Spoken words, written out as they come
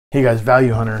Hey guys,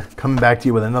 Value Hunter coming back to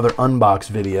you with another unbox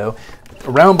video.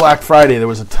 Around Black Friday, there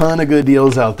was a ton of good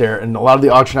deals out there, and a lot of the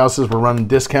auction houses were running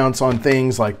discounts on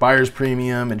things like buyer's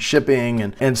premium and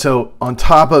shipping. And so on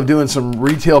top of doing some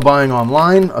retail buying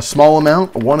online, a small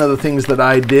amount, one of the things that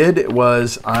I did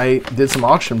was I did some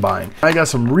auction buying. I got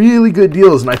some really good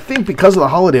deals, and I think because of the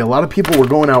holiday, a lot of people were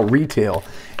going out retail.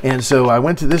 And so I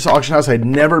went to this auction house. I'd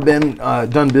never been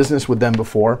done business with them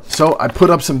before. So I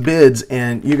put up some bids,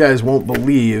 and you guys won't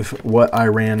believe what I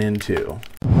ran into.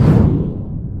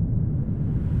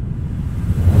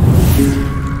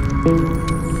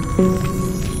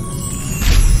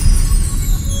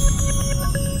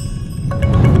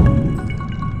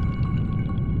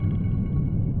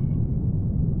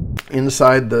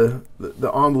 Inside the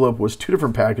envelope was two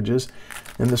different packages,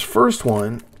 and this first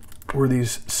one were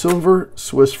these silver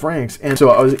Swiss francs. And so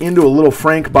I was into a little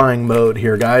franc buying mode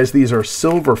here, guys. These are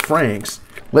silver francs.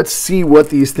 Let's see what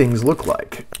these things look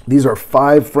like. These are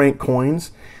 5 franc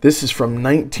coins. This is from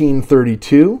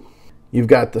 1932. You've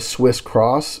got the Swiss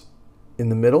cross in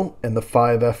the middle and the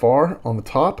 5FR on the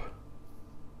top.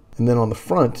 And then on the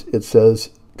front, it says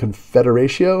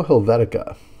Confederatio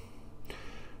Helvetica.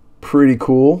 Pretty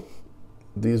cool.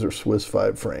 These are Swiss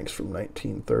 5 francs from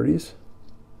 1930s.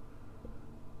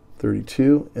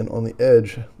 32, and on the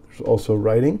edge there's also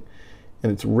writing,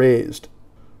 and it's raised.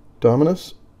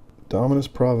 Dominus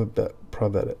Provedit,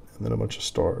 and then a bunch of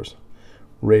stars.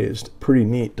 Raised. Pretty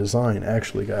neat design,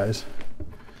 actually, guys.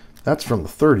 That's from the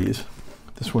 30s.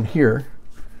 This one here,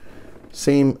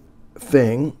 same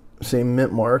thing, same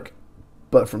mint mark,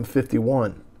 but from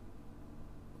 51.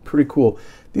 Pretty cool.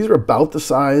 These are about the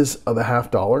size of a $half.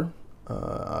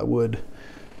 I would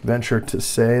venture to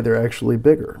say they're actually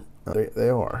bigger. They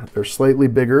are. They're slightly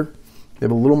bigger. They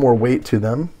have a little more weight to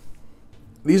them.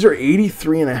 These are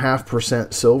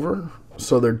 83.5% silver,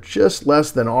 so they're just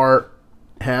less than our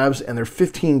halves, and they're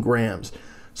 15 grams.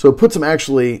 So it puts them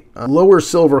actually lower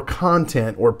silver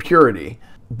content or purity,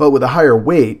 but with a higher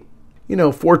weight.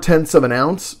 4/10 of an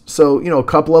ounce. So a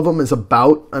couple of them is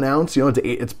about an ounce.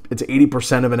 It's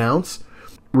 80% of an ounce.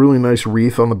 Really nice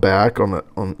wreath on the back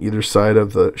on either side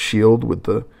of the shield with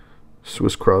the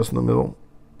Swiss cross in the middle.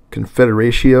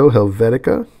 Confederatio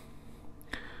Helvetica.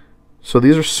 So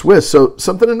these are Swiss. So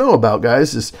something to know about,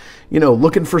 guys, is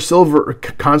looking for silver,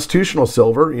 constitutional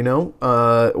silver,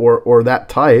 or that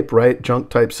type, right, junk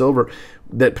type silver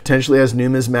that potentially has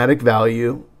numismatic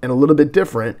value and a little bit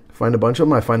different. Find a bunch of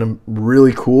them. I find them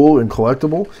really cool and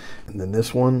collectible. And then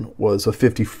this one was a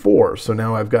 54. So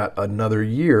now I've got another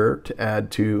year to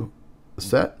add to the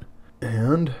set.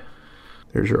 And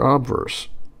there's your obverse.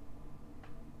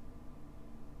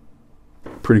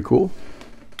 Pretty cool.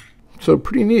 So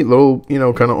pretty neat little,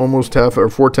 kind of almost half or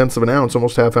 4/10 of an ounce,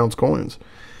 almost half ounce coins.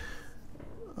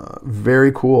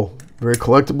 Very cool, very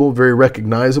collectible, very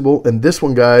recognizable. And this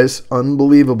one, guys,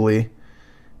 unbelievably,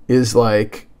 is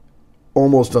like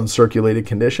almost uncirculated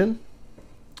condition.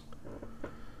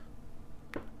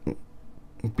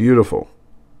 Beautiful.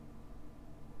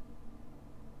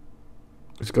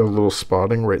 It's got a little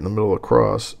spotting right in the middle of the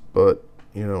cross, but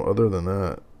other than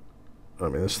that, I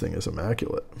mean, this thing is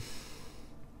immaculate.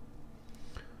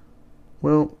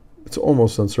 Well, it's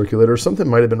almost uncirculated, or something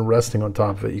might have been resting on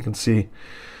top of it. You can see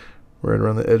right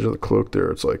around the edge of the cloak there.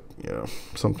 It's like,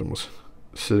 something was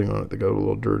sitting on it that got a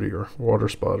little dirty or water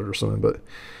spotted or something, but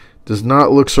does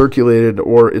not look circulated,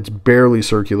 or it's barely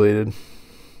circulated.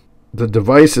 The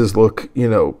devices look,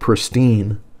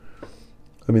 pristine.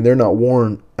 I mean, they're not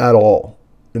worn at all.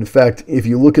 In fact, if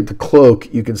you look at the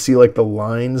cloak, you can see like the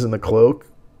lines in the cloak.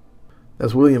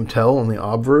 That's William Tell on the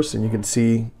obverse, and you can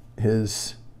see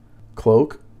his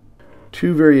cloak.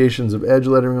 2 variations of edge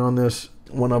lettering on this.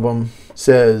 One of them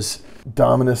says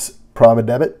Dominus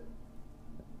Provedit,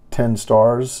 10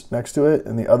 stars next to it,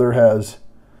 and the other has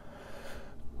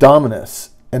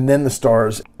Dominus, and then the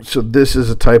stars. So this is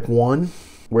a type 1,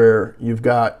 where you've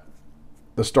got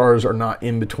the stars are not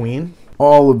in between.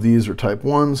 All of these are type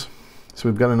 1s. So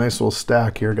we've got a nice little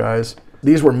stack here, guys.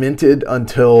 These were minted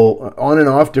until, on and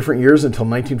off, different years until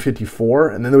 1954.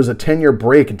 And then there was a 10-year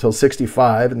break until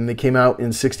 65. And then they came out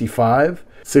in 65,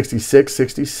 66,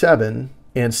 67,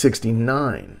 and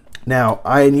 69. Now,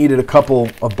 I needed a couple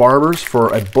of Barbers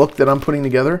for a book that I'm putting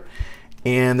together.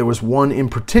 And there was one in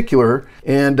particular,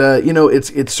 and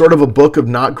it's sort of a book of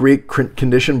not great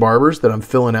condition Barbers that I'm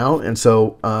filling out, and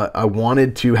so I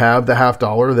wanted to have the $half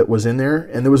that was in there,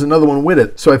 and there was another one with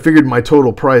it. So I figured my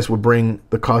total price would bring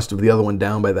the cost of the other one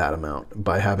down by that amount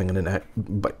by having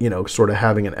sort of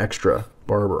having an extra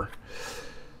Barber.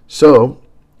 So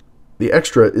the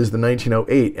extra is the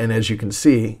 1908, and as you can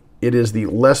see, it is the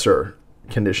lesser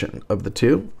condition of the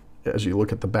two. As you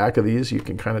look at the back of these, you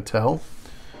can kind of tell.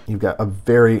 You've got a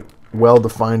very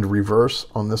well-defined reverse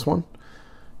on this one.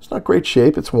 It's not great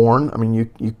shape. It's worn. I mean,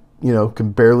 you know,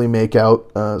 can barely make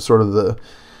out sort of the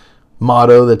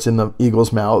motto that's in the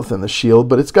eagle's mouth and the shield,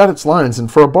 but it's got its lines.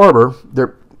 And for a Barber,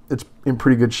 it's in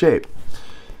pretty good shape.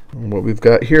 And what we've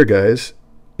got here, guys,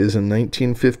 is a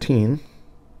 1915,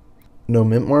 no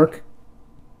mint mark.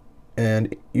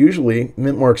 And usually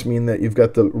mint marks mean that you've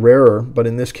got the rarer, but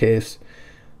in this case,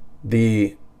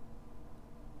 the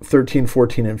 13,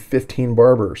 14, and 15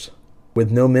 Barbers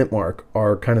with no mint mark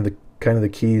are kind of the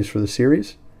keys for the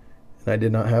series. And I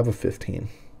did not have a 15.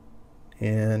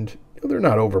 And they're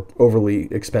not overly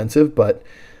expensive, but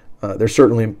they're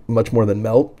certainly much more than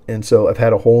melt. And so I've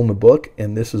had a hole in the book,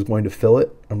 and this is going to fill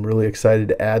it. I'm really excited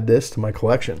to add this to my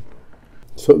collection.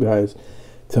 So guys,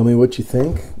 tell me what you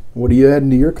think. What are you adding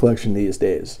to your collection these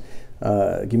days?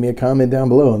 Give me a comment down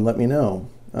below and let me know.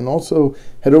 And also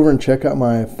head over and check out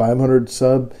my 500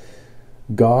 sub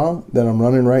GAW that I'm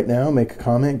running right now. Make a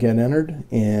comment, get entered,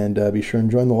 and be sure and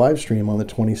join the live stream on the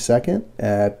 22nd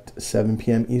at 7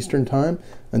 p.m. Eastern Time.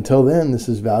 Until then, this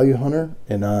is Value Hunter,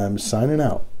 and I'm signing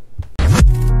out.